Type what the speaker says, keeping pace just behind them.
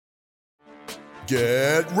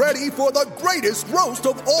Get ready for the greatest roast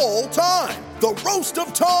of all time, the Roast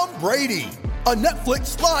of Tom Brady, a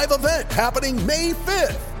Netflix live event happening May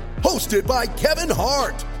 5th. Hosted by Kevin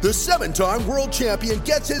Hart, the 7-time world champion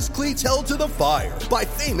gets his cleats held to the fire by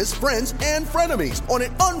famous friends and frenemies on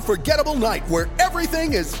an unforgettable night where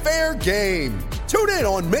everything is fair game. Tune in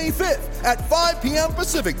on May 5th at 5 p.m.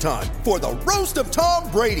 Pacific time for the Roast of Tom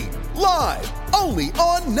Brady, live only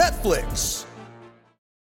on Netflix.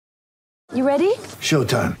 You ready?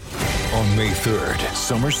 Showtime. On May 3rd,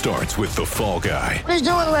 summer starts with The Fall Guy. Let's do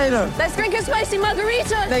it later. Let's drink a spicy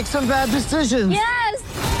margarita. Make some bad decisions. Yes!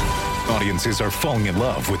 Audiences are falling in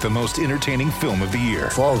love with the most entertaining film of the year.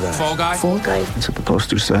 Fall Guy. Fall Guy? Fall Guy. That's what the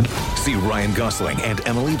poster said. See Ryan Gosling and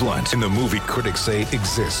Emily Blunt in the movie critics say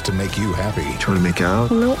exists to make you happy. Trying to make it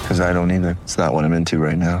out? Nope. Because I don't either. It's not what I'm into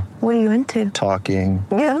right now. What are you into? Talking.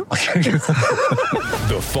 Yeah.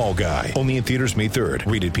 The Fall Guy. Only in theaters May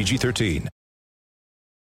 3rd. Rated PG-13.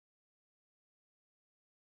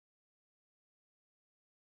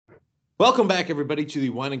 Welcome back, everybody, to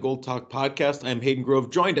the Wine and Gold Talk podcast. I'm Hayden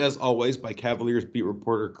Grove, joined as always by Cavaliers beat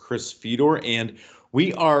reporter Chris Fedor, and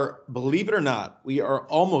we are, believe it or not, we are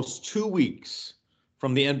almost 2 weeks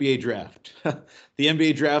from the NBA draft. The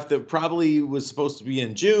NBA draft that probably was supposed to be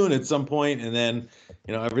in June at some point, and then,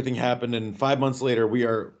 everything happened, and 5 months later, we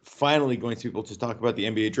are finally going to be able to talk about the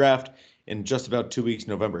NBA draft in just about 2 weeks,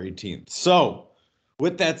 November 18th. So,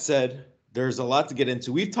 with that said, there's a lot to get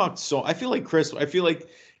into. We've talked I feel like,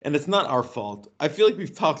 and it's not our fault, I feel like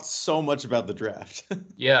we've talked so much about the draft.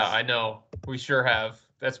 Yeah, I know. We sure have.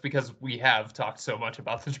 That's because we have talked so much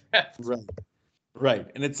about the draft. Right.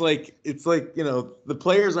 And it's like, the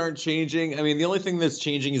players aren't changing. I mean, the only thing that's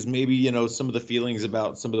changing is maybe, some of the feelings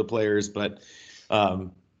about some of the players, but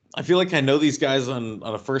I feel like I know these guys on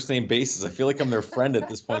a first name basis. I feel like I'm their friend at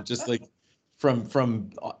this point, just like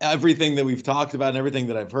from everything that we've talked about and everything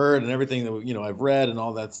that I've heard and everything that, I've read and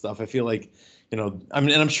all that stuff. I feel like, and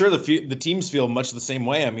I'm sure the teams feel much the same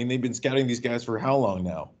way. I mean, they've been scouting these guys for how long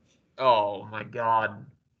now? Oh, my God.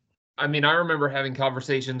 I mean, I remember having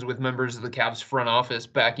conversations with members of the Cavs front office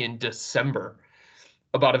back in December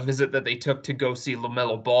about a visit that they took to go see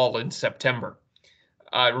LaMelo Ball in September.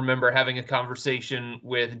 I remember having a conversation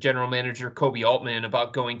with general manager Kobe Altman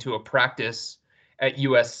about going to a practice at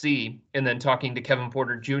USC and then talking to Kevin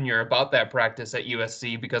Porter Jr. about that practice at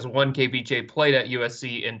USC because one, KBJ played at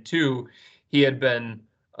USC, and two, he had been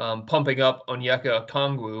pumping up Onyeka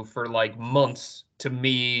Okongwu for like months to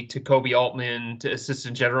me, to Kobe Altman, to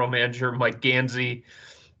assistant general manager Mike Gansey,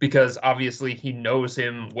 because obviously he knows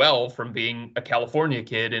him well from being a California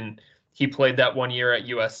kid, and he played that 1 year at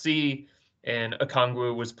USC, and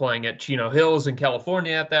Okongwu was playing at Chino Hills in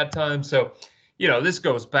California at that time. So, this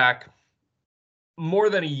goes back more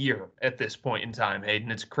than a year at this point in time,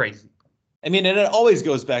 Hayden. It's crazy. I mean, and it always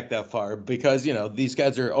goes back that far because, these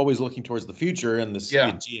guys are always looking towards the future and the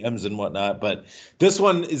GMs and whatnot. But this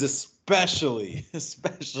one is especially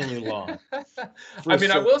long. I mean,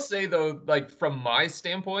 I will say, though, like from my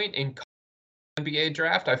standpoint in NBA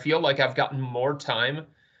draft, I feel like I've gotten more time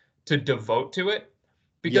to devote to it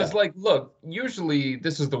because, look, usually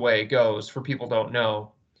this is the way it goes for people who don't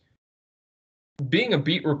know. Being a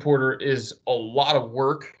beat reporter is a lot of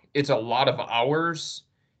work. It's a lot of hours.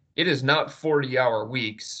 It is not 40-hour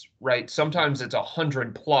weeks, right? Sometimes it's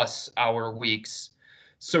 100+ hour weeks.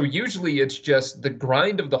 So usually it's just the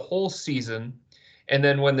grind of the whole season. And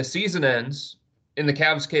then when the season ends, in the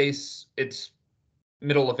Cavs case, it's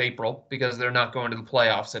middle of April because they're not going to the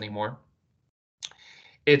playoffs anymore.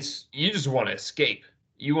 You just want to escape.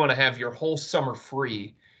 You want to have your whole summer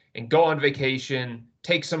free and go on vacation,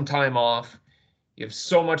 take some time off. You have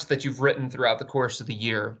so much that you've written throughout the course of the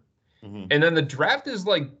year. Mm-hmm. And then the draft is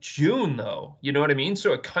like June, though. You know what I mean?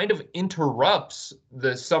 So it kind of interrupts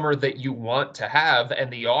the summer that you want to have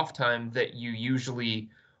and the off time that you usually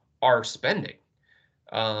are spending.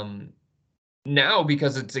 Now,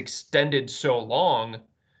 because it's extended so long,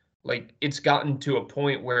 like it's gotten to a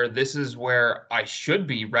point where this is where I should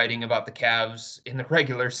be writing about the Cavs in the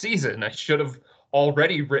regular season. I should have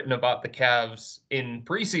already written about the Cavs in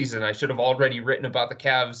preseason. I should have already written about the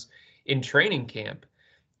Cavs in training camp.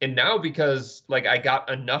 And now because like I got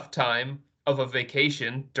enough time of a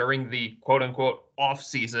vacation during the quote unquote off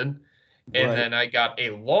season, and then I got a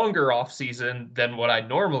longer off season than what I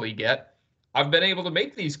normally get, I've been able to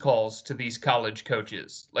make these calls to these college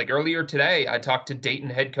coaches. Like earlier today, I talked to Dayton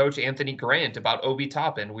head coach Anthony Grant about Obi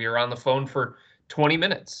Toppin. We were on the phone for 20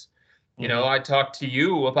 minutes. You know, I talked to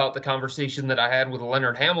you about the conversation that I had with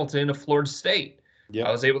Leonard Hamilton of Florida State. Yep.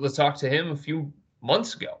 I was able to talk to him a few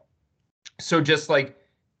months ago. So just like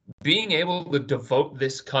being able to devote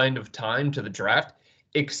this kind of time to the draft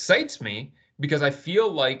excites me because I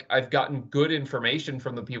feel like I've gotten good information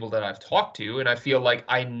from the people that I've talked to, and I feel like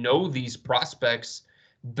I know these prospects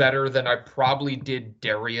better than I probably did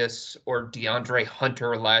Darius or DeAndre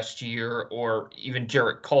Hunter last year, or even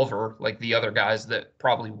Jarrett Culver, like the other guys that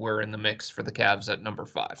probably were in the mix for the Cavs at number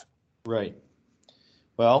 5. Right.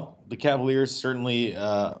 Well, the Cavaliers certainly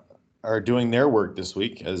are doing their work this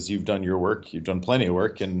week, as you've done your work. You've done plenty of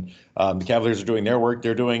work, and the Cavaliers are doing their work.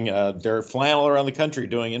 They're doing they're flying all around the country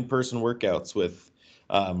doing in-person workouts with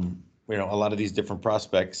a lot of these different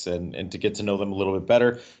prospects and to get to know them a little bit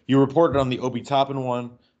better. You reported on the Obi Toppin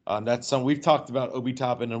one. That's some we've talked about Obi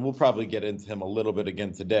Toppin, and we'll probably get into him a little bit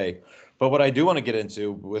again today. But what I do want to get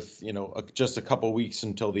into with just a couple weeks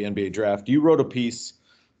until the NBA draft, you wrote a piece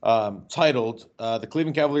titled "The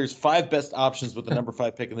Cleveland Cavaliers' 5 Best Options with the number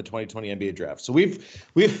 5 pick in the 2020 NBA Draft." So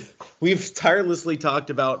we've tirelessly talked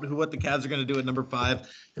about what the Cavs are going to do at number 5,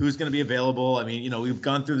 who's going to be available. I mean, we've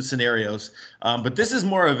gone through the scenarios, but this is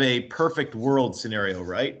more of a perfect world scenario,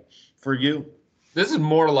 right, for you? This is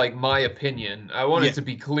more like my opinion. I want it to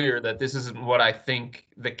be clear that this isn't what I think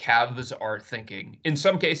the Cavs are thinking. In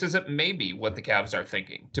some cases, it may be what the Cavs are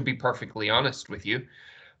thinking, to be perfectly honest with you.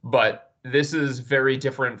 But this is very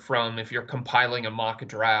different from if you're compiling a mock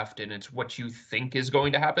draft and it's what you think is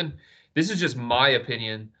going to happen. This is just my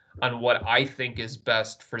opinion on what I think is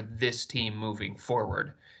best for this team moving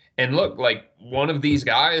forward. And look, like one of these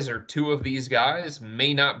guys or two of these guys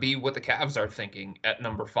may not be what the Cavs are thinking at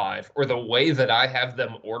number 5, or the way that I have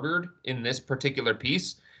them ordered in this particular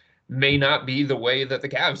piece may not be the way that the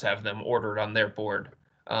Cavs have them ordered on their board.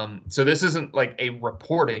 So this isn't like a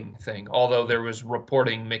reporting thing, although there was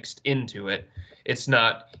reporting mixed into it. It's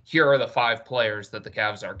not, here are the 5 players that the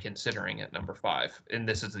Cavs are considering at number 5, and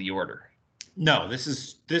this is the order. No, this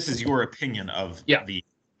is your opinion of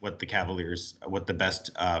what the Cavaliers, what the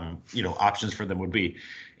best options for them would be.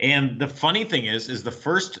 And the funny thing is the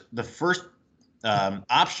first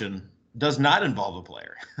option does not involve a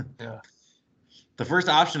player. Yeah. The first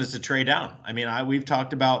option is to trade down. I mean, we've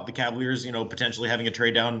talked about the Cavaliers, potentially having a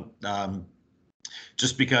trade down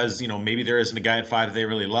just because, maybe there isn't a guy at 5 they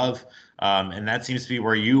really love. And that seems to be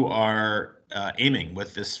where you are aiming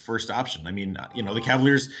with this first option. I mean, the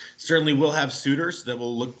Cavaliers certainly will have suitors that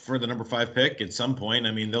will look for the number 5 pick at some point.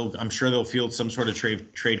 I mean, I'm sure they'll field some sort of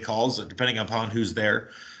trade calls depending upon who's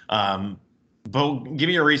there. But give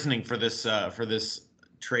me your reasoning for this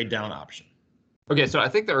trade down option. Okay, so I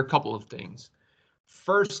think there are a couple of things.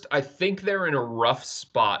 First, I think they're in a rough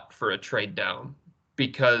spot for a trade down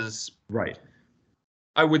because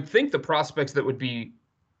I would think the prospects that would be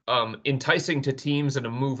enticing to teams in a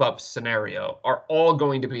move up scenario are all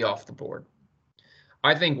going to be off the board.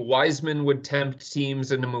 I think Wiseman would tempt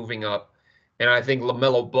teams into moving up, and I think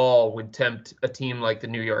LaMelo Ball would tempt a team like the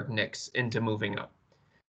New York Knicks into moving up.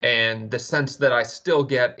 And the sense that I still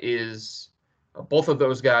get is both of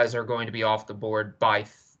those guys are going to be off the board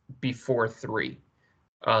before 3.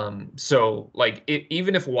 So like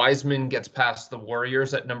even if Wiseman gets past the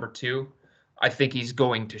Warriors at number 2, I think he's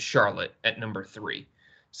going to Charlotte at number 3.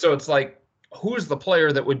 So it's like, who's the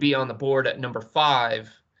player that would be on the board at number 5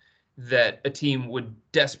 that a team would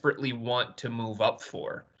desperately want to move up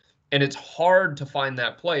for? And it's hard to find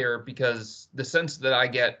that player because the sense that I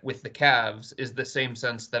get with the Cavs is the same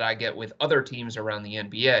sense that I get with other teams around the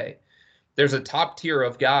NBA. There's a top tier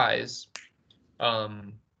of guys,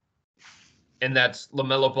 and that's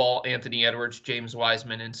LaMelo Ball, Anthony Edwards, James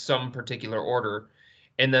Wiseman in some particular order.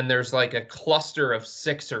 And then there's like a cluster of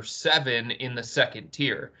 6 or 7 in the second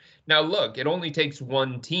tier. Now, look, it only takes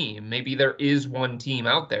one team. Maybe there is one team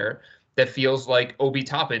out there that feels like Obi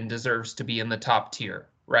Toppin deserves to be in the top tier,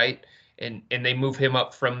 right? And they move him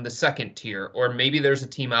up from the second tier. Or maybe there's a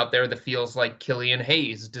team out there that feels like Killian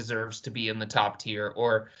Hayes deserves to be in the top tier.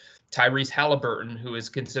 Or Tyrese Halliburton, who is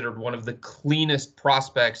considered one of the cleanest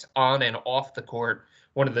prospects on and off the court,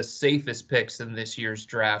 one of the safest picks in this year's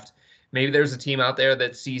draft. Maybe there's a team out there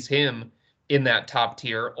that sees him in that top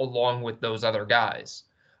tier along with those other guys.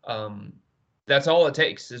 That's all it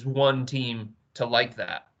takes is one team to like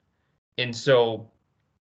that. And so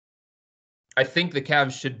I think the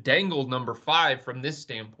Cavs should dangle number 5 from this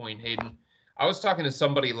standpoint, Hayden. I was talking to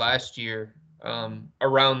somebody last year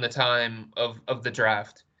around the time of the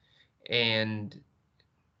draft. And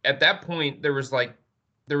at that point, there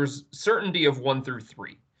was certainty of 1 through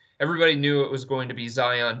 3. Everybody knew it was going to be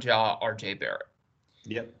Zion, Ja, RJ Barrett.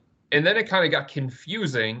 Yep. And then it kind of got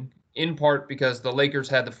confusing, in part because the Lakers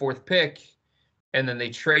had the 4th pick, and then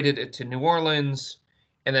they traded it to New Orleans,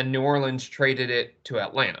 and then New Orleans traded it to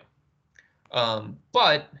Atlanta.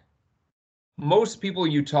 But most people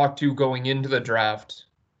you talk to going into the draft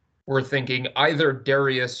were thinking either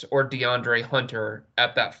Darius or DeAndre Hunter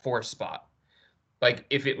at that 4 spot. Like,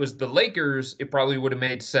 if it was the Lakers, it probably would have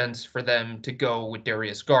made sense for them to go with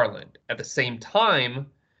Darius Garland. At the same time,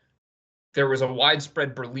 there was a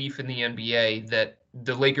widespread belief in the NBA that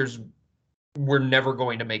the Lakers were never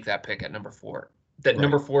going to make that pick at number 4. That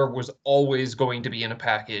number 4 was always going to be in a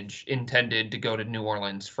package intended to go to New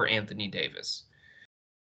Orleans for Anthony Davis.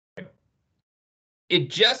 It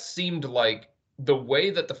just seemed like the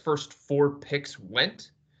way that the first 4 picks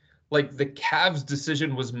went, like the Cavs'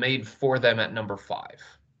 decision was made for them at number 5.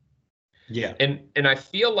 Yeah. And I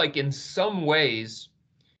feel like in some ways,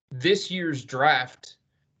 this year's draft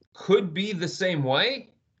could be the same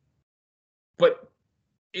way, but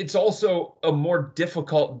it's also a more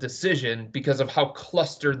difficult decision because of how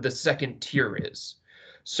clustered the second tier is.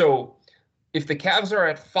 So if the Cavs are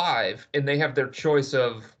at 5 and they have their choice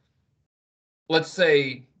of, let's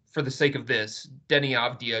say, for the sake of this, Denny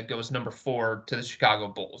Avdia goes number 4 to the Chicago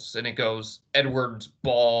Bulls, and it goes Edwards,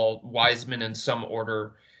 Ball, Wiseman in some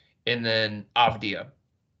order, and then Avdia.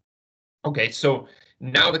 Okay, so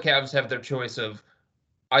now the Cavs have their choice of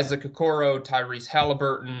Isaac Okoro, Tyrese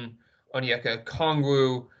Halliburton, Onyeka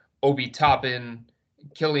Okongwu, Obi Toppin,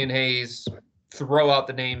 Killian Hayes. Throw out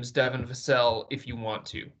the names Devin Vassell if you want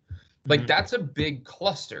to. Like, that's a big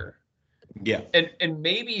cluster. Yeah. And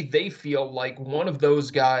maybe they feel like one of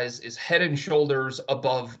those guys is head and shoulders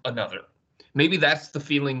above another. Maybe that's the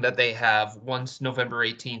feeling that they have once November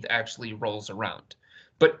 18th actually rolls around.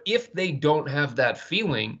 But if they don't have that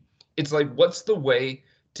feeling, it's like, what's the way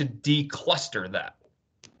to decluster that?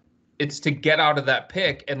 It's to get out of that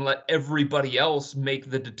pick and let everybody else make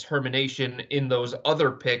the determination in those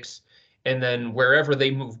other picks. And then wherever they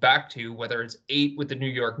move back to, whether it's 8 with the New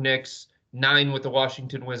York Knicks, 9 with the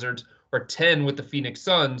Washington Wizards, or 10 with the Phoenix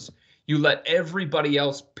Suns, you let everybody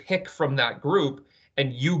else pick from that group,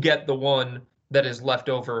 and you get the one that is left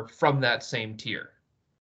over from that same tier.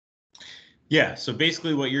 Yeah. So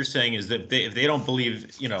basically what you're saying is that if they don't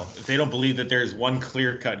believe, if they don't believe that there's one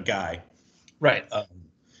clear-cut guy right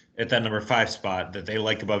at that number 5 spot that they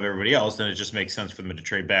like above everybody else, then it just makes sense for them to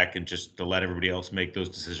trade back and just to let everybody else make those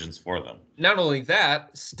decisions for them. Not only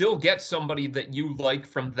that, still get somebody that you like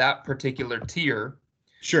from that particular tier.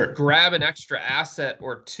 Sure. Grab an extra asset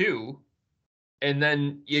or 2, and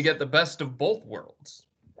then you get the best of both worlds.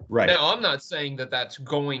 Right. Now, I'm not saying that that's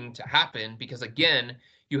going to happen because, again,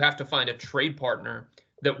 you have to find a trade partner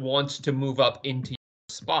that wants to move up into your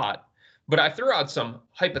spot. But I threw out some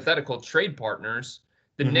hypothetical trade partners.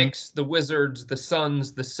 The Knicks, the Wizards, the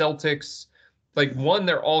Suns, the Celtics. Like, 1,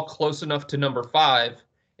 they're all close enough to number 5.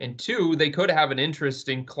 And 2, they could have an interest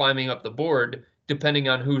in climbing up the board depending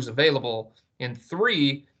on who's available. And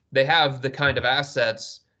 3, they have the kind of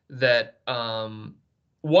assets that, 1,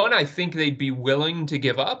 I think they'd be willing to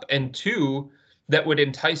give up, and 2, that would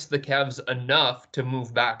entice the Cavs enough to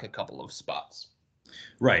move back a couple of spots.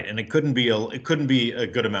 Right, and it couldn't be a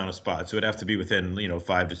good amount of spots. It would have to be within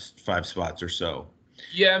 5 spots or so.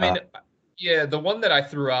 Yeah, I mean, the one that I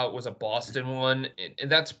threw out was a Boston one,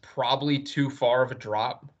 and that's probably too far of a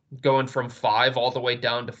drop, going from 5 all the way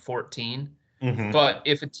down to 14. But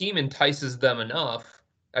if a team entices them enough,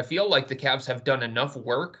 I feel like the Cavs have done enough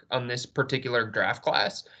work on this particular draft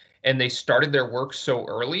class, and they started their work so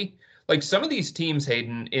early. Like, some of these teams,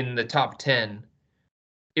 Hayden, in the top 10,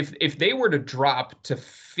 if they were to drop to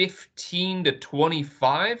 15 to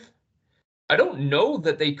 25, I don't know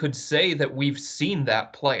that they could say that we've seen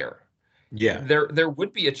that player. Yeah. There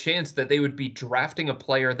would be a chance that they would be drafting a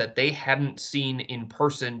player that they hadn't seen in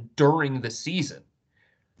person during the season.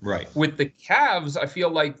 Right. With the Cavs, I feel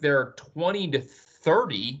like there are 20 to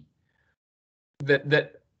 30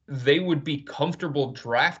 that they would be comfortable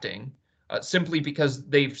drafting simply because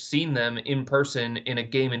they've seen them in person in a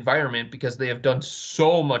game environment, because they have done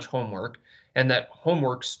so much homework, and that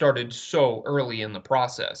homework started so early in the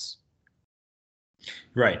process.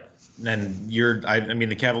 Right. And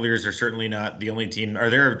the Cavaliers are certainly not the only team. Or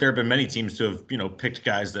there have been many teams to have, picked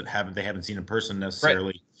guys that they haven't seen in person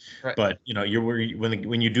necessarily. Right. But,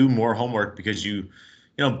 when you do more homework because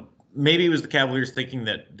maybe it was the Cavaliers thinking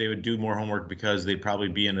that they would do more homework because they'd probably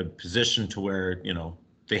be in a position to where,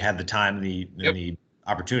 they had the time and the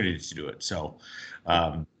opportunity to do it. So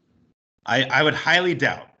I would highly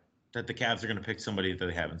doubt that the Cavs are going to pick somebody that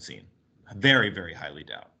they haven't seen. Very, very highly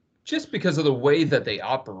doubt. Just because of the way that they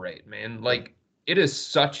operate, man. Like, it is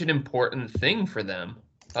such an important thing for them.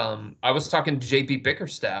 I was talking to JB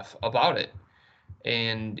Bickerstaff about it,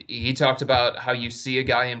 and he talked about how you see a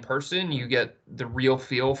guy in person, you get the real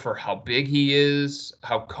feel for how big he is,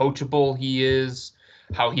 how coachable he is,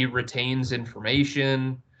 how he retains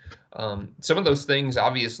information. Some of those things,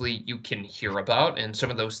 obviously, you can hear about, and some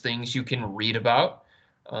of those things you can read about,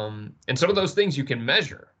 and some of those things you can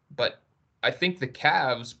measure. But I think the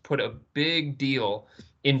Cavs put a big deal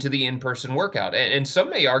into the in-person workout. And some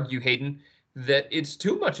may argue, Hayden, that it's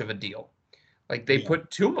too much of a deal. Like they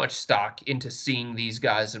put too much stock into seeing these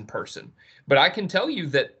guys in person. But I can tell you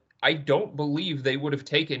that I don't believe they would have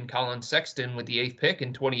taken Colin Sexton with the 8th pick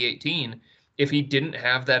in 2018 if he didn't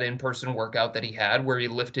have that in-person workout that he had where he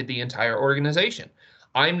lifted the entire organization.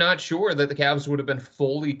 I'm not sure that the Cavs would have been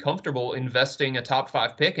fully comfortable investing a top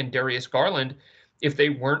 5 pick in Darius Garland if they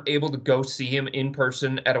weren't able to go see him in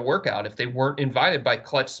person at a workout, if they weren't invited by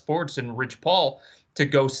Clutch Sports and Rich Paul to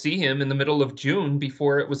go see him in the middle of June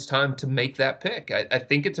before it was time to make that pick. I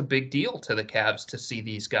think it's a big deal to the Cavs to see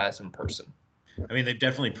these guys in person. I mean, they've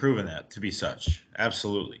definitely proven that to be such.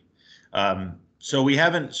 Absolutely.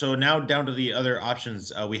 So now down to the other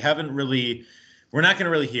options. We're not going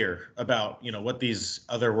to really hear about, what these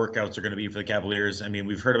other workouts are going to be for the Cavaliers. I mean,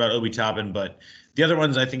 we've heard about Obi Toppin, but the other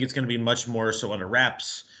ones, I think it's going to be much more so under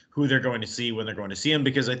wraps, who they're going to see, when they're going to see him,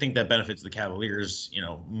 because I think that benefits the Cavaliers,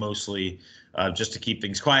 mostly just to keep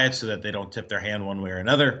things quiet so that they don't tip their hand one way or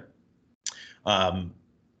another.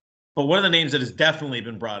 But one of the names that has definitely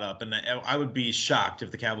been brought up, and I would be shocked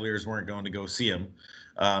if the Cavaliers weren't going to go see him,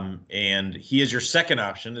 and he is your second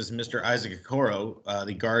option, is Mr. Isaac Okoro,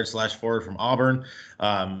 the guard/forward from Auburn,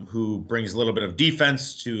 who brings a little bit of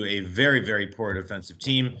defense to a very, very poor defensive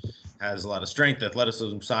team, has a lot of strength,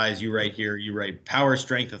 athleticism, size. You write power,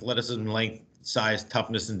 strength, athleticism, length, size,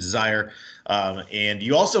 toughness, and desire. And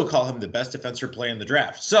you also call him the best defensive player in the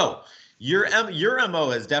draft. So your MO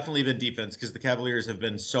has definitely been defense, because the Cavaliers have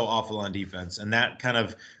been so awful on defense, and that kind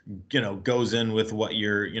of goes in with what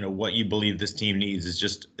what you believe this team needs is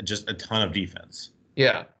just a ton of defense.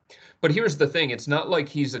 Yeah, but here's the thing: it's not like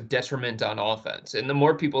he's a detriment on offense. And the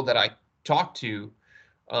more people that I talk to,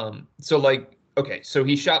 so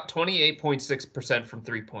he shot 28.6% from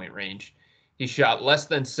 3-point range. He shot less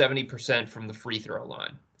than 70% from the free throw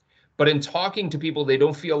line. But in talking to people, they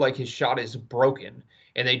don't feel like his shot is broken,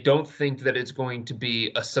 and they don't think that it's going to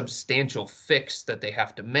be a substantial fix that they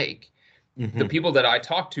have to make. Mm-hmm. The people that I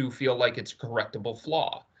talk to feel like it's a correctable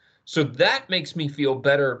flaw. So that makes me feel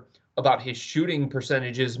better about his shooting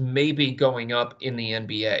percentages maybe going up in the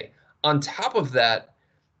NBA. On top of that,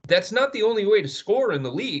 that's not the only way to score in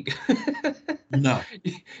the league. No.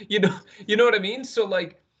 You know what I mean? So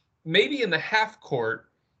maybe in the half court,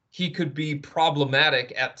 he could be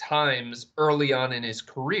problematic at times early on in his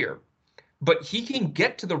career, but he can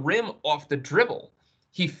get to the rim off the dribble.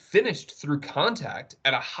 He finished through contact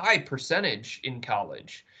at a high percentage in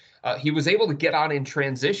college. He was able to get on in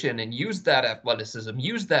transition and use that athleticism,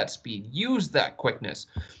 use that speed, use that quickness.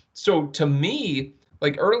 So to me,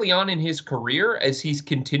 early on in his career, as he's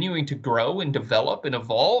continuing to grow and develop and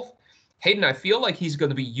evolve, Hayden, I feel like he's going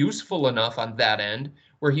to be useful enough on that end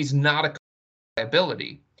where he's not a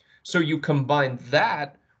liability. So you combine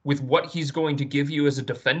that with what he's going to give you as a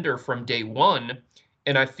defender from day one,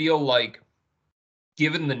 and I feel like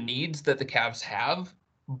given the needs that the Cavs have,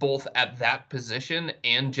 both at that position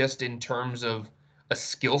and just in terms of a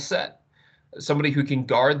skill set, somebody who can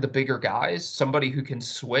guard the bigger guys, somebody who can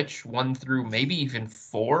switch 1 through maybe even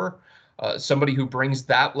 4, somebody who brings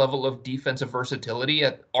that level of defensive versatility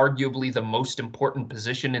at arguably the most important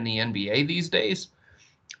position in the NBA these days,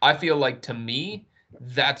 I feel like, to me,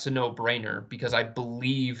 that's a no-brainer, because I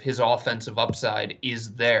believe his offensive upside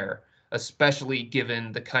is there, especially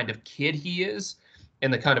given the kind of kid he is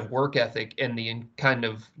and the kind of work ethic and the kind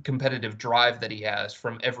of competitive drive that he has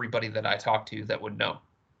from everybody that I talk to that would know.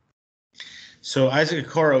 So Isaac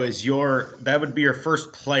Okoro that would be your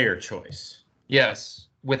first player choice. Yes,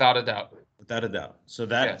 without a doubt. Without a doubt. So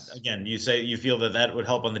that, yes. Again, you say you feel that would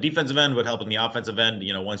help on the defensive end, would help on the offensive end,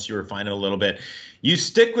 once you refine it a little bit. You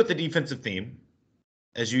stick with the defensive theme,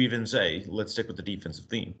 as you even say, let's stick with the defensive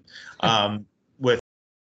theme.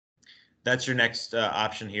 That's your next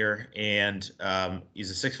option here, and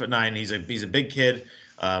he's a 6'9". He's a big kid,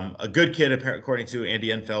 a good kid according to Andy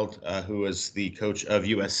Enfeld, who is the coach of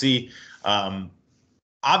USC.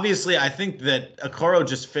 Obviously, I think that Okoro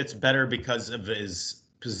just fits better because of his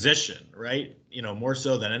position, right? More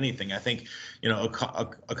so than anything. I think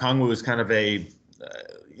Okongwu is kind of a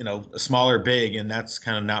smaller big, and that's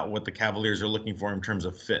kind of not what the Cavaliers are looking for in terms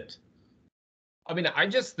of fit. I mean, I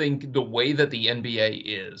just think the way that the NBA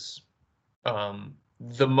is,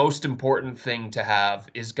 the most important thing to have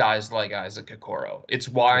is guys like Isaac Okoro. It's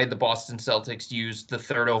why the Boston Celtics used the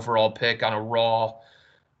 3rd overall pick on a raw,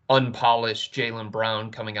 unpolished Jaylen Brown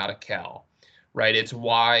coming out of Cal, right? It's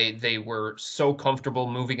why they were so comfortable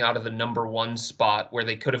moving out of the number 1 spot where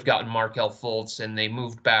they could have gotten Markelle Fultz, and they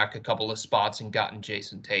moved back a couple of spots and gotten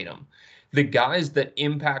Jason Tatum. The guys that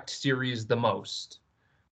impact series the most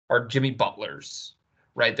are Jimmy Butlers,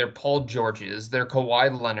 right? They're Paul Georges, they're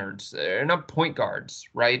Kawhi Leonards. They're not point guards,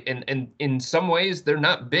 right? And in some ways, they're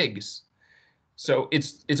not bigs. So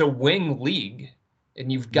it's a wing league,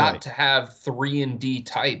 and you've got to have 3-and-D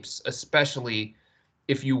types, especially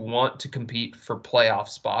if you want to compete for playoff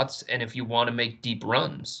spots and if you want to make deep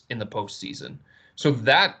runs in the postseason. So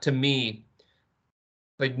that, to me,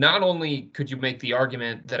 like, not only could you make the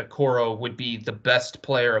argument that Okoro would be the best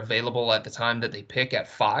player available at the time that they pick at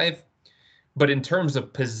 5, but in terms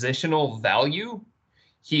of positional value,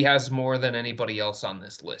 he has more than anybody else on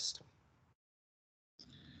this list.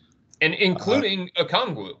 And including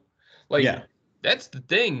Okongwu. Like, that's the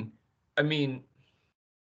thing. I mean,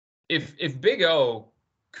 if Big O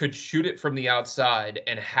could shoot it from the outside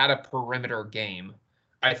and had a perimeter game,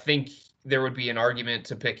 I think there would be an argument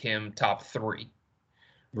to pick him top 3.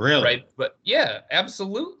 Really? Right? But yeah,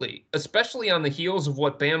 absolutely. Especially on the heels of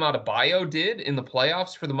what Bam Adebayo did in the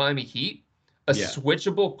playoffs for the Miami Heat. A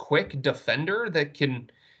switchable, quick defender that can,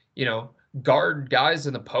 guard guys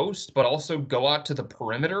in the post, but also go out to the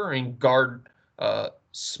perimeter and guard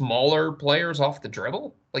smaller players off the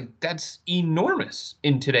dribble. Like, that's enormous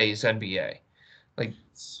in today's NBA. Like,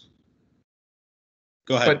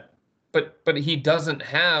 go ahead. But he doesn't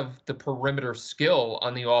have the perimeter skill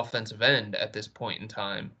on the offensive end at this point in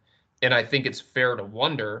time. And I think it's fair to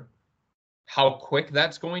wonder how quick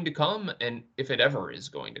that's going to come and if it ever is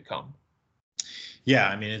going to come. Yeah,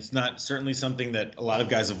 I mean, it's not certainly something that a lot of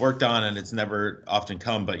guys have worked on, and it's never often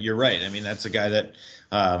come. But you're right. I mean, that's a guy that,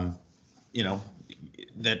 that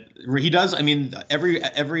he does. I mean,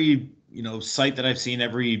 every site that I've seen,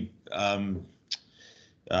 every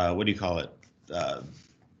what do you call it? I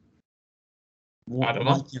don't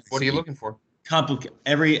know. What are you looking for?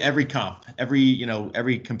 Every comp,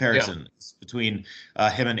 every comparison between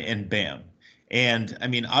him and Bam. And I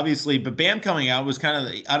mean, obviously, but Bam coming out was kind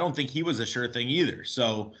of, I don't think he was a sure thing either.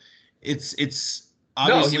 So it's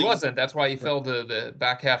obviously. No, he wasn't. That's why he fell to the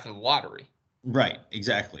back half of the lottery. Right.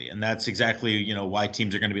 Exactly. And that's exactly, why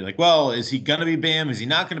teams are going to be like, well, is he going to be Bam? Is he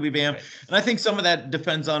not going to be Bam? Right. And I think some of that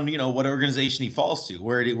depends on, what organization he falls to,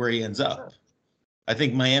 where he ends up. Sure. I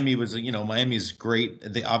think Miami was, Miami's great.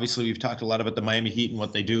 Obviously, we've talked a lot about the Miami Heat and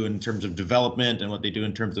what they do in terms of development and what they do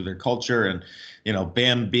in terms of their culture. And,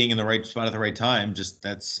 Bam being in the right spot at the right time,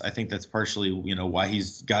 I think that's partially, why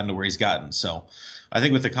he's gotten to where he's gotten. So I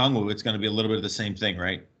think with the Okongwu, it's going to be a little bit of the same thing,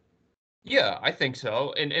 right? Yeah, I think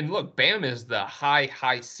so. And look, Bam is the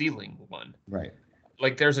high ceiling one. Right.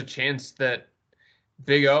 Like, there's a chance that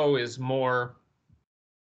Big O is more,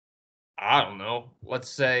 I don't know, let's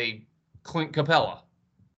say Clint Capella.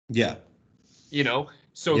 Yeah.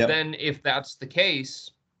 So then if that's the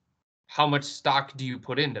case, how much stock do you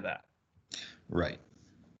put into that? Right.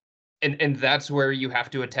 And that's where you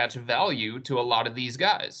have to attach value to a lot of these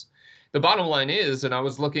guys. The bottom line is, and I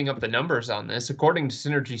was looking up the numbers on this, according to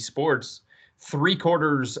Synergy Sports,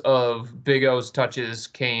 3/4 of Big O's touches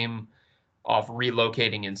came off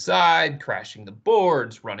relocating inside, crashing the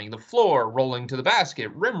boards, running the floor, rolling to the basket,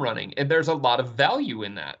 rim running. And there's a lot of value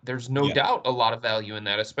in that. There's no doubt a lot of value in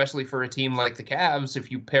that, especially for a team like the Cavs.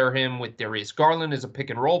 If you pair him with Darius Garland as a pick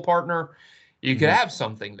and roll partner, you could have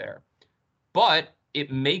something there. But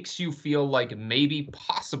it makes you feel like maybe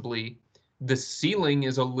possibly the ceiling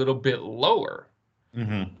is a little bit lower.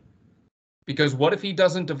 Mm-hmm. Because what if he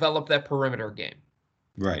doesn't develop that perimeter game?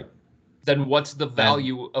 Right. Then what's the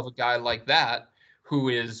value of a guy like that who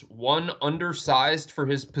is, 1, undersized for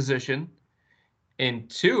his position, and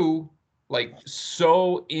 2, like,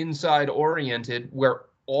 so inside oriented where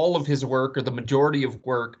all of his work, or the majority of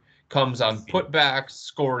work, comes on putbacks,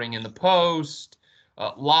 scoring in the post,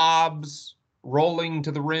 lobs, rolling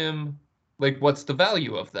to the rim. Like, what's the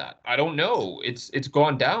value of that? I don't know. It's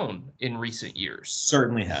gone down in recent years.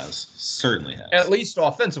 Certainly has. At least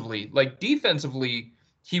offensively. Like, defensively,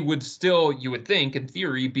 he would still, you would think, in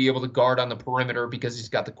theory, be able to guard on the perimeter because he's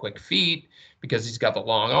got the quick feet, because he's got the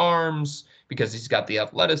long arms, because he's got the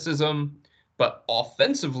athleticism. But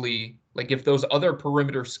offensively, like, if those other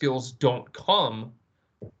perimeter skills don't come,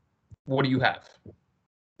 what do you have?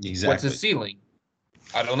 Exactly. What's his ceiling?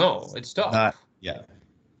 I don't know. It's tough.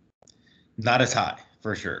 Not as high,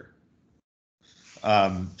 for sure.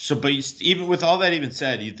 But even with all that even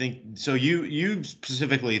said, you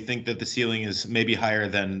specifically think that the ceiling is maybe higher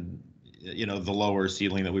than, the lower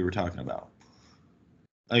ceiling that we were talking about.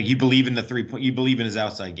 Like, you believe in the 3-point, you believe in his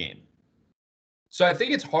outside game. So I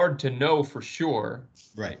think it's hard to know for sure.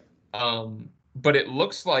 Right. but it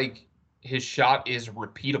looks like his shot is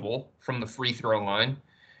repeatable from the free throw line.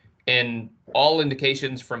 And all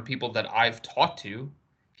indications from people that I've talked to,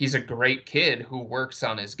 he's a great kid who works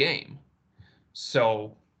on his game.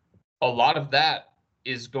 So a lot of that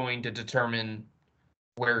is going to determine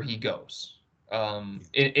where he goes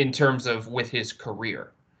in terms of with his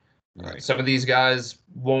career. Right. Some of these guys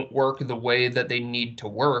won't work the way that they need to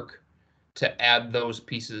work to add those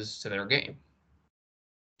pieces to their game.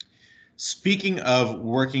 Speaking of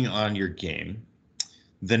working on your game,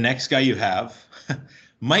 the next guy you have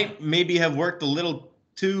might maybe have worked a little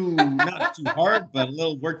too, not too hard, but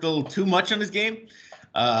worked a little too much on his game.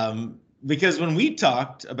 Because when we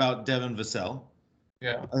talked about Devin Vassell,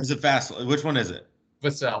 or is it Vassell? Which one is it?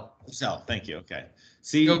 Vassell. Vassell, thank you. Okay.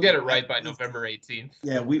 See, you'll get it right by November 18th.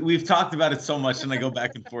 Yeah, we've talked about it so much, and I go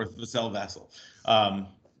back and forth. Vassell.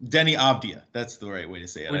 Denny Avdia. That's the right way to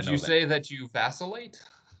say it. Would you say that you vacillate?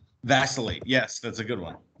 Vacillate. Yes, that's a good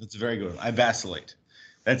one. That's a very good one. I vacillate.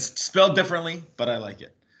 That's spelled differently, but I like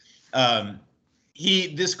it.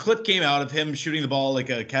 This clip came out of him shooting the ball like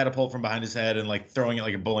a catapult from behind his head and like throwing it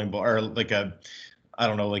like a bowling ball or like I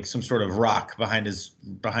don't know, like some sort of rock behind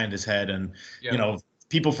his head. And,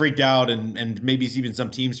 people freaked out and maybe even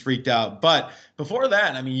some teams freaked out. But before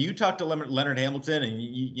that, I mean, you talked to Leonard Hamilton and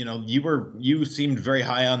you seemed very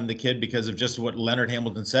high on the kid because of just what Leonard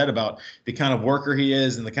Hamilton said about the kind of worker he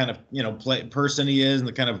is and the kind of, person he is and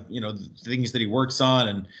the kind of, things that he works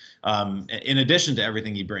on. And in addition to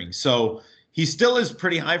everything he brings. So he still is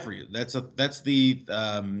pretty high for you. That's the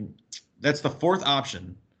fourth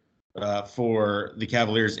option for the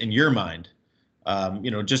Cavaliers in your mind.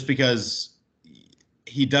 Just because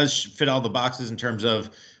he does fit all the boxes in terms of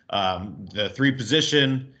the three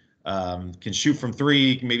position, can shoot from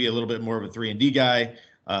three, maybe a little bit more of a 3-and-D guy.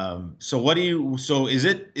 So is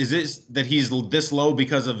it that he's this low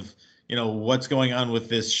because of, what's going on with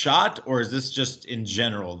this shot, or is this just in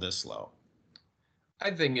general this low?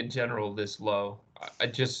 I think in general this low. I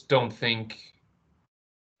just don't think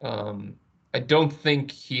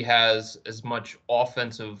he has as much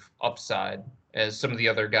offensive upside as some of the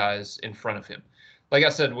other guys in front of him. Like I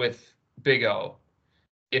said with Big O,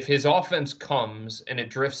 if his offense comes and it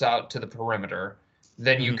drifts out to the perimeter,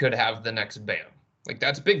 then you could have the next Bam. Like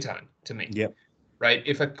that's big time to me. Yep. Right?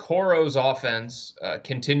 If Okoro's offense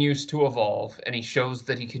continues to evolve and he shows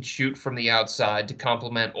that he can shoot from the outside to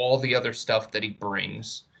complement all the other stuff that he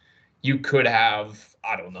brings, you could have,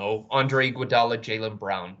 I don't know, Andre Iguodala, Jaylen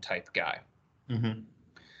Brown type guy.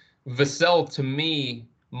 Vassell, to me,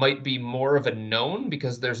 might be more of a known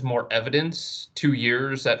because there's more evidence. 2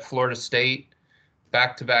 years at Florida State,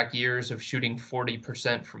 back-to-back years of shooting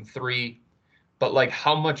 40% from three. But, like,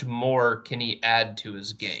 how much more can he add to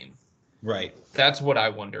his game? Right. That's what I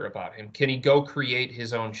wonder about him. Can he go create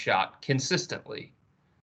his own shot consistently?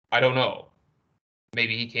 I don't know.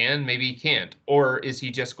 Maybe he can, maybe he can't. Or is he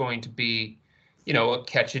just going to be, a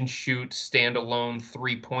catch-and-shoot, standalone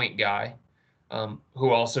three-point guy?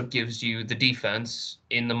 Who also gives you the defense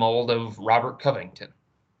in the mold of Robert Covington.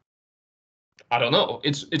 I don't know.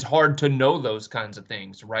 It's hard to know those kinds of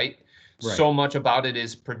things, right? So much about it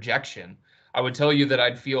is projection. I would tell you that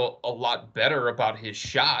I'd feel a lot better about his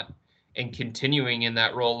shot and continuing in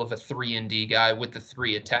that role of a 3-and-D guy with the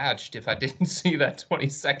three attached if I didn't see that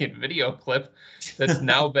 20-second video clip that's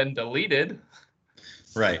now been deleted.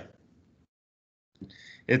 Right.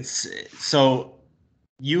 It's so...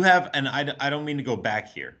 You have, and I don't mean to go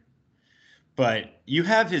back here, but you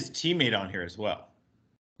have his teammate on here as well.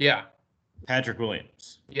 Yeah. Patrick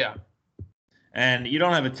Williams. Yeah. And you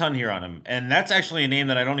don't have a ton here on him. And that's actually a name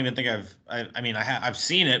that I don't even think I've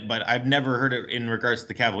seen it, but I've never heard it in regards to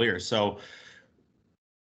the Cavaliers. So,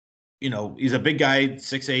 he's a big guy,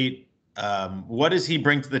 6'8". What does he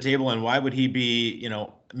bring to the table and why would he be,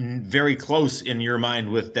 very close in your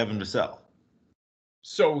mind with Devin Vassell?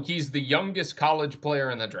 So he's the youngest college player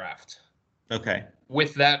in the draft. Okay.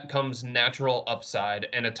 With that comes natural upside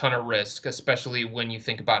and a ton of risk, especially when you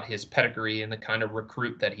think about his pedigree and the kind of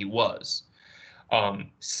recruit that he was.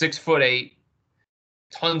 6'8",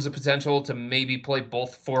 tons of potential to maybe play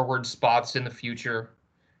both forward spots in the future.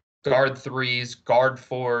 Guard threes, guard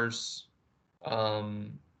fours.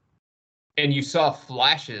 And you saw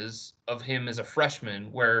flashes of him as a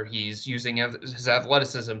freshman where he's using his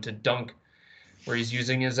athleticism to dunk, where he's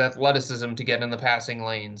using his athleticism to get in the passing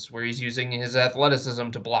lanes, where he's using his athleticism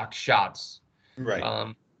to block shots.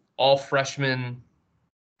 Right. All freshmen.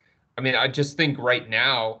 I mean, I just think right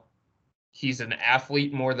now he's an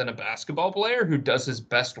athlete more than a basketball player who does his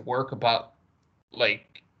best work about,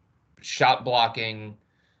 like, shot blocking,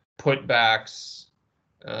 putbacks,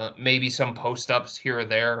 maybe some post-ups here or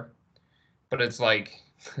there. But it's like,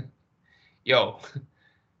 yo,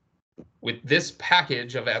 with this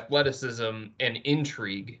package of athleticism and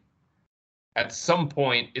intrigue, at some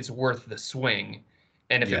point it's worth the swing.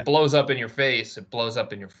 And if it blows up in your face, it blows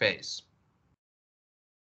up in your face.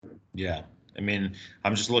 Yeah. I mean,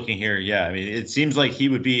 I'm just looking here. Yeah. I mean, it seems like he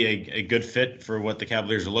would be a good fit for what the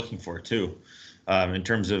Cavaliers are looking for too. In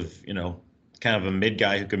terms of, kind of a mid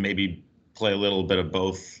guy who can maybe play a little bit of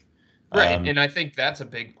both. Right. And I think that's a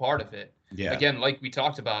big part of it. Yeah. Again, like we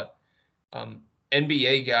talked about,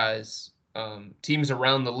 NBA guys, teams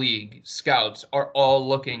around the league, scouts are all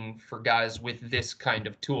looking for guys with this kind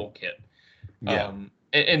of toolkit. Yeah.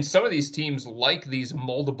 And some of these teams like these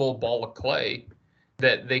moldable ball of clay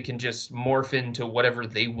that they can just morph into whatever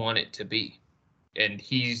they want it to be. And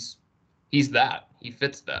he's that. He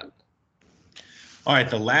fits that. All right,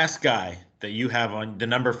 the last guy that you have on the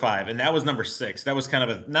number 5, and that was number 6. That was kind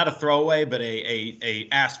of not a throwaway, but a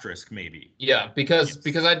asterisk maybe. Yeah, because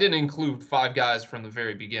I didn't include 5 guys from the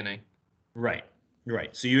very beginning. Right.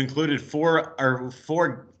 So you included 5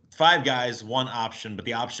 guys, 1 option, but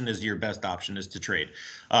the option is your best option is to trade.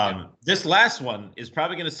 This last one is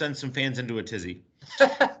probably going to send some fans into a tizzy,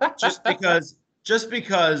 just because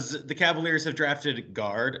the Cavaliers have drafted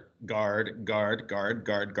guard. They've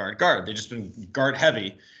just been guard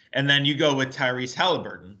heavy, and then you go with Tyrese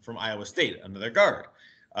Halliburton from Iowa State, another guard,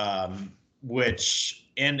 which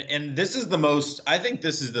and this is the most. I think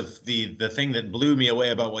this is the thing that blew me away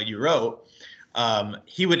about what you wrote.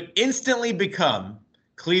 He would instantly become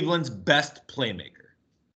Cleveland's best playmaker.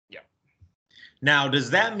 Yeah. Now, does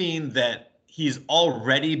that mean that he's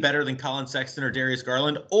already better than Colin Sexton or Darius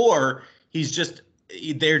Garland, or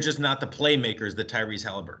they're just not the playmakers that Tyrese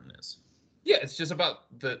Halliburton is? Yeah, it's just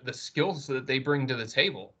about the skills that they bring to the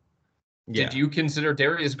table. Yeah. Did you consider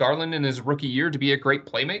Darius Garland in his rookie year to be a great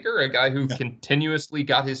playmaker, a guy who continuously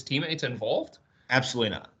got his teammates involved?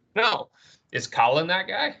 Absolutely not. No. Is Colin that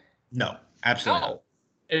guy? No, absolutely not.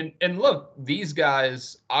 And look, these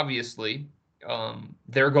guys, obviously,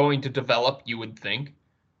 they're going to develop, you would think.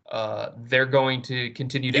 They're going to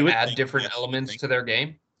continue to add different elements to their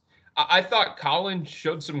game. I thought Colin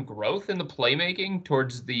showed some growth in the playmaking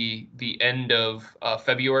towards the end of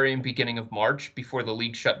February and beginning of March before the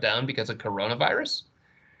league shut down because of coronavirus.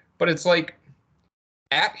 But it's like,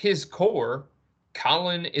 at his core,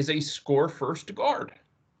 Colin is a score-first guard.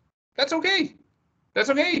 That's okay.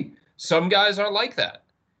 Some guys are like that.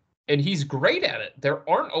 And he's great at it. There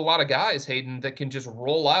aren't a lot of guys, Hayden, that can just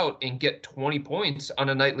roll out and get 20 points on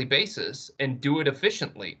a nightly basis and do it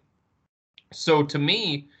efficiently. So to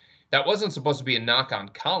me, that wasn't supposed to be a knock on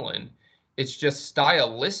Colin. It's just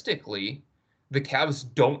stylistically, the Cavs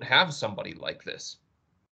don't have somebody like this.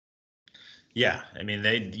 Yeah, I mean,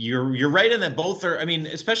 you're right in that both are. I mean,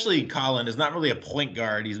 especially Colin is not really a point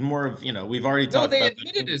guard. He's more of, we've already talked about. No, they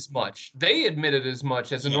admitted as much. They admitted as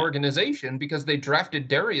much as an organization because they drafted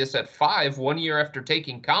Darius at 5 1 year after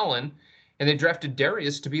taking Colin, and they drafted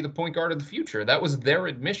Darius to be the point guard of the future. That was their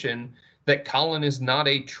admission that Colin is not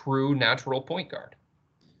a true natural point guard.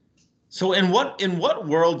 So in what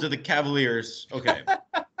world do the Cavaliers? Okay.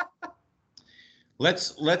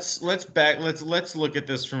 Let's look at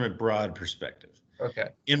this from a broad perspective. Okay.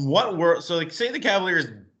 In what world? So say the Cavaliers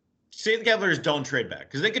don't trade back,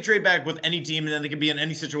 because they could trade back with any team and then they could be in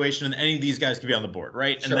any situation and any of these guys could be on the board,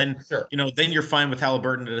 right? Sure, and then then you're fine with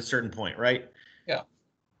Halliburton at a certain point, right? Yeah.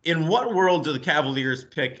 In what world do the Cavaliers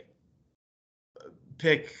pick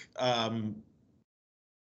at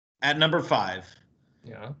number 5?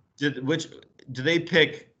 Yeah. Do they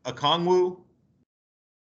pick Okongwu?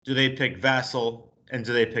 Do they pick Vassell? And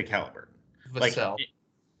do they pick Halliburton? Vassell.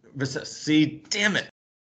 See, damn it.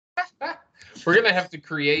 We're going to have to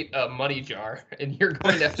create a money jar, and you're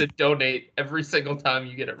going to have to donate every single time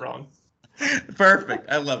you get it wrong. Perfect.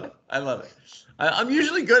 I love it. I'm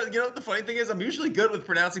usually good. The funny thing is I'm usually good with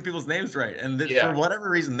pronouncing people's names right. And for whatever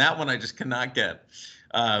reason, that one I just cannot get.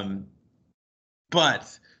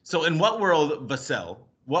 But so in what world, Vassell?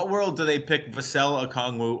 What world do they pick Vassell,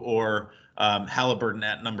 Okongwu, or Halliburton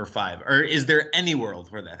at number 5? Or is there any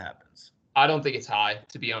world where that happens? I don't think it's high,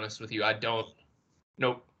 to be honest with you. I don't.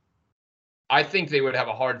 Nope. I think they would have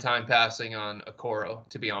a hard time passing on Okoro,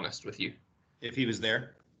 to be honest with you. If he was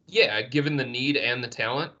there? Yeah, given the need and the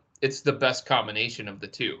talent, it's the best combination of the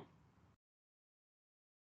two.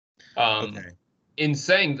 Okay. In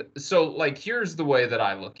saying, so here's the way that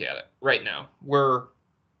I look at it right now. We're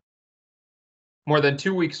more than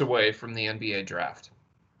 2 weeks away from the NBA draft.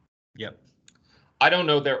 Yep. I don't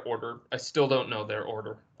know their order. I still don't know their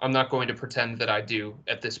order. I'm not going to pretend that I do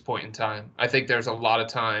at this point in time. I think there's a lot of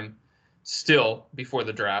time still before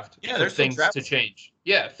the draft. Yeah, for there's still things drafts. to change.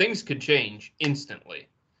 Yeah, things could change instantly.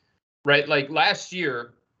 Right? Like last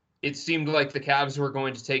year, it seemed like the Cavs were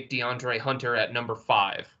going to take DeAndre Hunter at number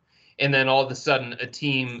 5. And then all of a sudden, a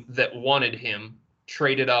team that wanted him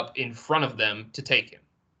traded up in front of them to take him.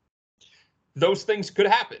 Those things could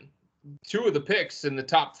happen. 2 of the picks in the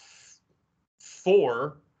top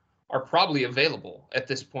 4 are probably available at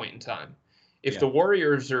this point in time. If the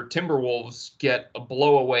Warriors or Timberwolves get a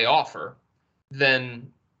blowaway offer,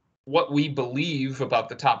 then what we believe about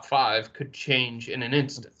the top 5 could change in an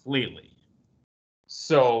instant. Completely.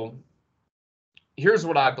 So here's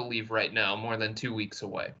what I believe right now, more than 2 weeks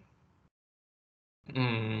away.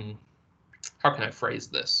 How can I phrase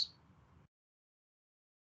this?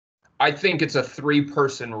 I think it's a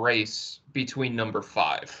 3-person race between number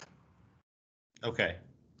 5. Okay.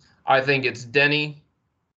 I think it's Denny,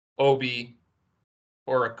 Obi,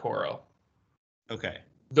 or Okoro. Okay.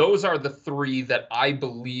 Those are the 3 that I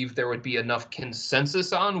believe there would be enough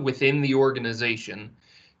consensus on within the organization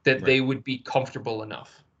that they would be comfortable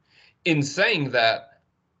enough. In saying that,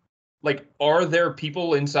 like, are there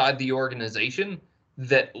people inside the organization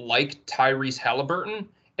that like Tyrese Halliburton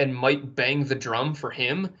and might bang the drum for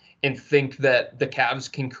him and think that the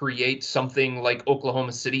Cavs can create something like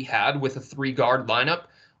Oklahoma City had with a 3-guard lineup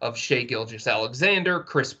of Shai Gilgeous-Alexander,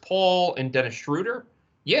 Chris Paul, and Dennis Schroeder?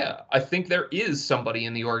 Yeah, I think there is somebody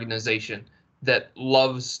in the organization that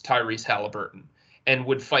loves Tyrese Halliburton and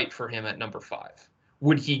would fight for him at number 5.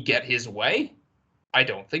 Would he get his way? I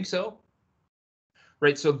don't think so.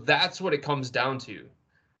 Right, so that's what it comes down to.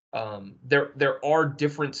 There are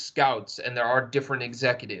different scouts and there are different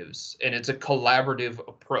executives, and it's a collaborative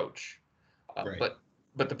approach. But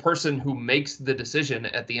the person who makes the decision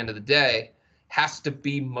at the end of the day has to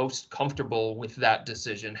be most comfortable with that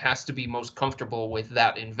decision, has to be most comfortable with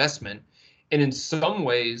that investment. And in some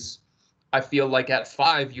ways, I feel like at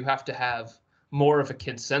 5, you have to have more of a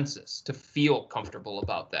consensus to feel comfortable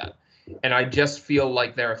about that. And I just feel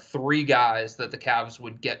like there are 3 guys that the Cavs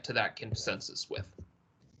would get to that consensus with.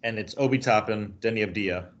 And it's Obi Toppin, Denny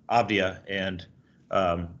Avdia, and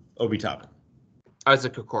Obi Toppin.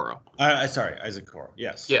 Isaac Okoro. Sorry, Isaac Okoro.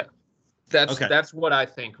 Yes. Yeah. That's what I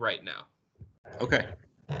think right now. Okay.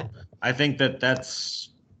 I feel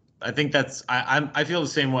the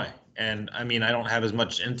same way. And I mean, I don't have as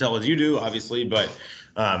much intel as you do, obviously, but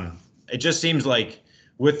it just seems like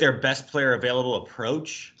with their best player available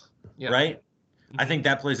approach, right? I think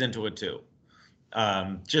that plays into it too.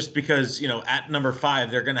 Just because, at number 5,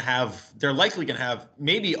 they're likely going to have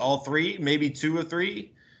maybe all 3, maybe 2 of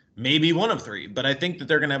 3, maybe 1 of 3, but I think that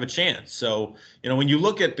they're going to have a chance. So, when you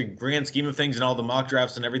look at the grand scheme of things and all the mock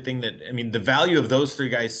drafts and everything the value of those 3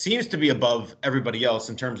 guys seems to be above everybody else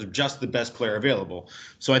in terms of just the best player available.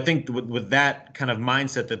 So I think with that kind of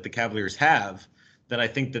mindset that the Cavaliers have, then I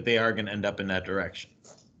think that they are going to end up in that direction.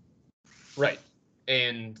 Right.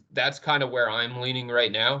 And that's kind of where I'm leaning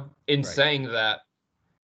right now in saying that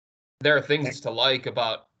there are things to like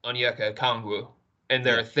about Onyeka Okongwu, and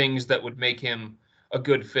there are things that would make him a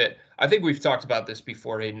good fit. I think we've talked about this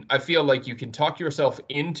before, Aiden. I feel like you can talk yourself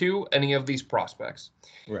into any of these prospects,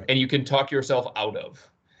 and you can talk yourself out of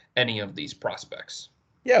any of these prospects.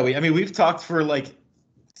 Yeah, we've talked for like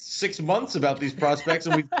 6 months about these prospects,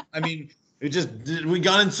 and we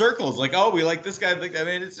gone in circles. Like, oh, we like this guy.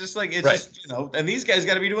 It's just like and these guys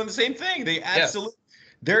got to be doing the same thing. They absolutely,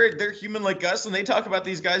 they're human like us, and they talk about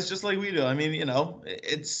these guys just like we do.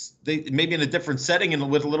 It's they maybe in a different setting and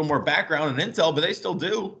with a little more background and intel, but they still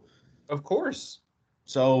do. Of course.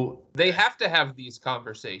 So they have to have these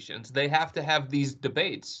conversations. They have to have these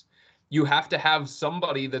debates. You have to have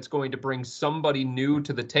somebody that's going to bring somebody new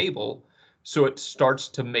to the table, so it starts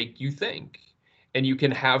to make you think. And you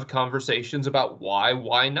can have conversations about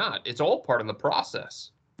why not. It's all part of the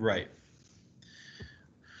process. Right.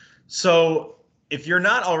 So if you're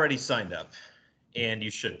not already signed up, and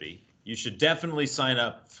you should be, you should definitely sign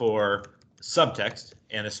up for Subtext.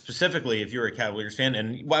 And specifically, if you're a Cavaliers fan,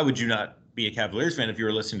 and why would you not be a Cavaliers fan if you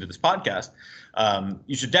were listening to this podcast?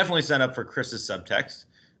 You should definitely sign up for Chris's Subtext,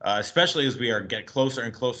 especially as we get closer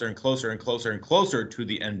and closer and closer and closer and closer to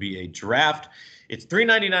the NBA draft. It's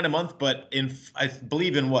 $3.99 a month, but I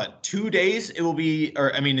believe in 2 days it will be,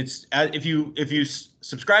 if you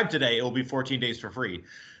subscribe today, it will be 14 days for free.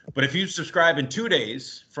 But if you subscribe in 2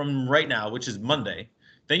 days from right now, which is Monday,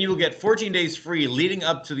 then you will get 14 days free leading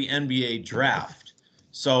up to the NBA draft.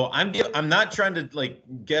 So I'm not trying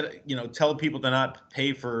to tell people to not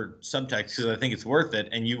pay for Subtext, because I think it's worth it,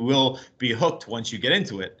 and you will be hooked once you get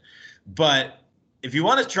into it. But if you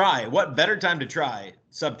want to try, what better time to try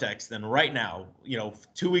subtext than right now,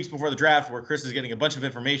 2 weeks before the draft, where Chris is getting a bunch of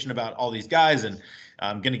information about all these guys, and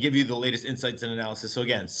I'm going to give you the latest insights and analysis. So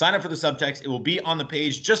again, sign up for the subtext. It will be on the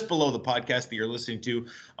page just below the podcast that you're listening to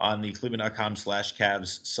on the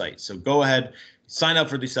cleveland.com/Cavs site. So go ahead, sign up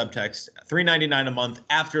for the subtext. $3.99 a month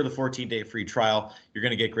after the 14-day free trial. You're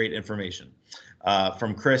going to get great information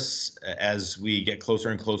from Chris as we get closer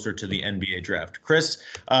and closer to the NBA draft. Chris,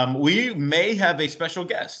 we may have a special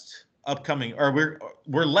guest upcoming, or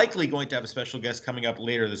we're likely going to have a special guest coming up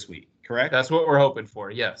later this week, correct? That's what we're hoping for,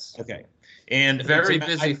 yes. Okay. And very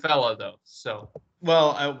busy fella, though, so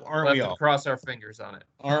aren't we'll we all? Cross our fingers on it.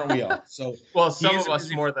 Aren't we all? So well, some of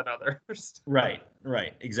us more than others. Right,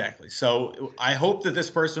 exactly. So I hope that this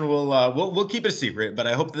person will we'll keep it a secret, but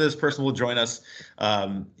I hope that this person will join us.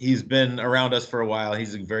 He's been around us for a while.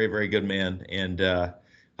 He's a very, very good man, and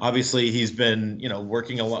obviously he's been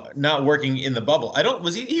working a lot, not working in the bubble.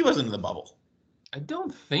 He wasn't in the bubble. I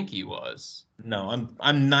don't think he was. No, I'm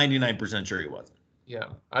 99% sure he wasn't. Yeah,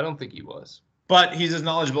 I don't think he was. But he's as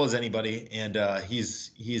knowledgeable as anybody, and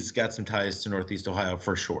he's got some ties to Northeast Ohio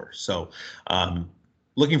for sure. So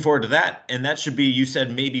looking forward to that. And that should be, you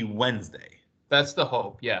said, maybe Wednesday. That's the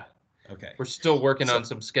hope, yeah. Okay. We're still working on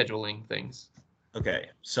some scheduling things. Okay,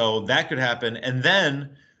 so that could happen. And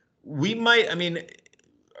then we might,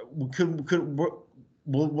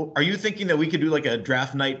 are you thinking that we could do like a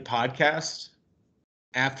draft night podcast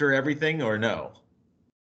after everything, or no?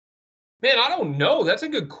 Man, I don't know. That's a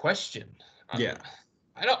good question. Yeah.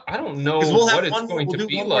 I don't know what it's going to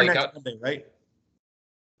be like. Monday, right?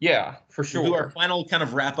 Yeah, for sure. We'll do our final kind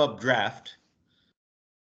of wrap up draft.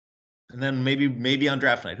 And then maybe on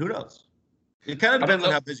draft night. Who knows? It kind of depends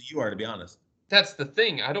on how busy you are, to be honest. That's the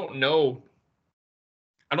thing. I don't know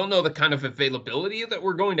the kind of availability that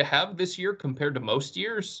we're going to have this year compared to most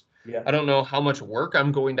years. Yeah. I don't know how much work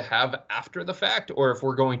I'm going to have after the fact, or if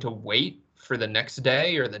we're going to wait for the next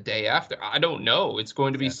day or the day after. I don't know. It's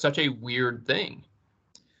going to be such a weird thing.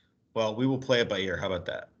 Well, we will play it by ear. How about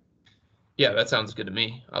that? Yeah, that sounds good to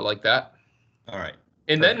me. I like that. All right.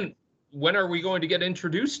 And then when are we going to get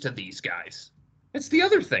introduced to these guys? It's the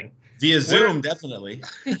other thing. Via Zoom, definitely.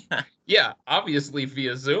 Yeah, obviously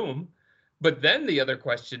via Zoom. But then the other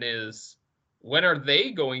question is, when are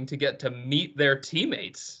they going to get to meet their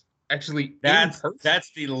teammates? Actually, in person? That's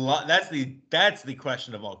the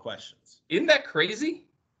question of all questions. Isn't that crazy?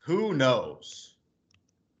 Who knows?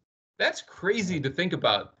 That's crazy to think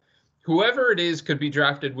about. Whoever it is could be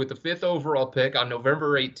drafted with the 5th overall pick on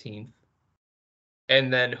November 18th.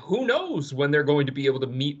 And then who knows when they're going to be able to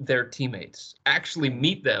meet their teammates, actually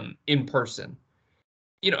meet them in person.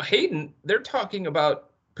 Hayden, they're talking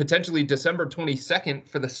about potentially December 22nd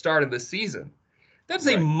for the start of the season. That's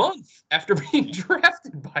a month after being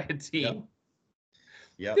drafted by a team.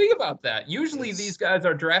 Yep. Think about that. Usually these guys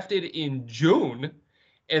are drafted in June,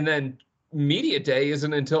 and then media day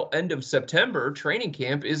isn't until end of September. Training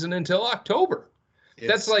camp isn't until October.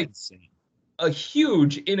 That's like insane. A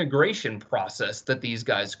huge integration process that these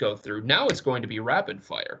guys go through. Now it's going to be rapid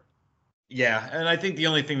fire. Yeah, and I think the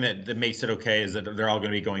only thing that makes it okay is that they're all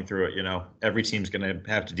going to be going through it. Every team's going to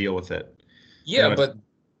have to deal with it. Yeah,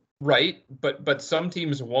 but some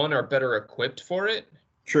teams, one, are better equipped for it.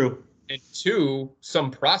 True. And two,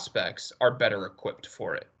 some prospects are better equipped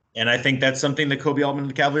for it. And I think that's something that Kobe Altman and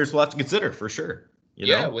the Cavaliers will have to consider for sure.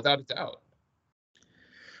 Yeah, without a doubt.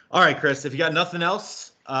 All right, Chris, if you got nothing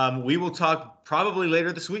else, we will talk probably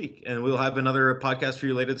later this week, and we'll have another podcast for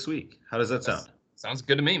you later this week. How does that sound? Sounds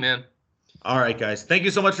good to me, man. All right, guys. Thank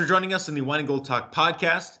you so much for joining us in the Wine and Gold Talk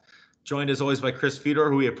podcast. Joined as always by Chris Fedor,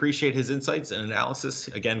 who we appreciate his insights and analysis.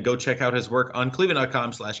 Again, go check out his work on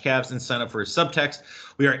cleveland.com/Cavs and sign up for his subtext.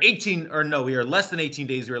 We are less than 18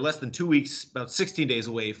 days. We are less than 2 weeks, about 16 days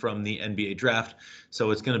away from the NBA draft. So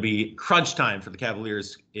it's going to be crunch time for the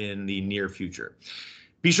Cavaliers in the near future.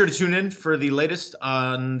 Be sure to tune in for the latest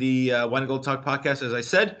on the Wine and Gold Talk podcast, as I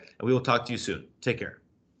said, and we will talk to you soon. Take care.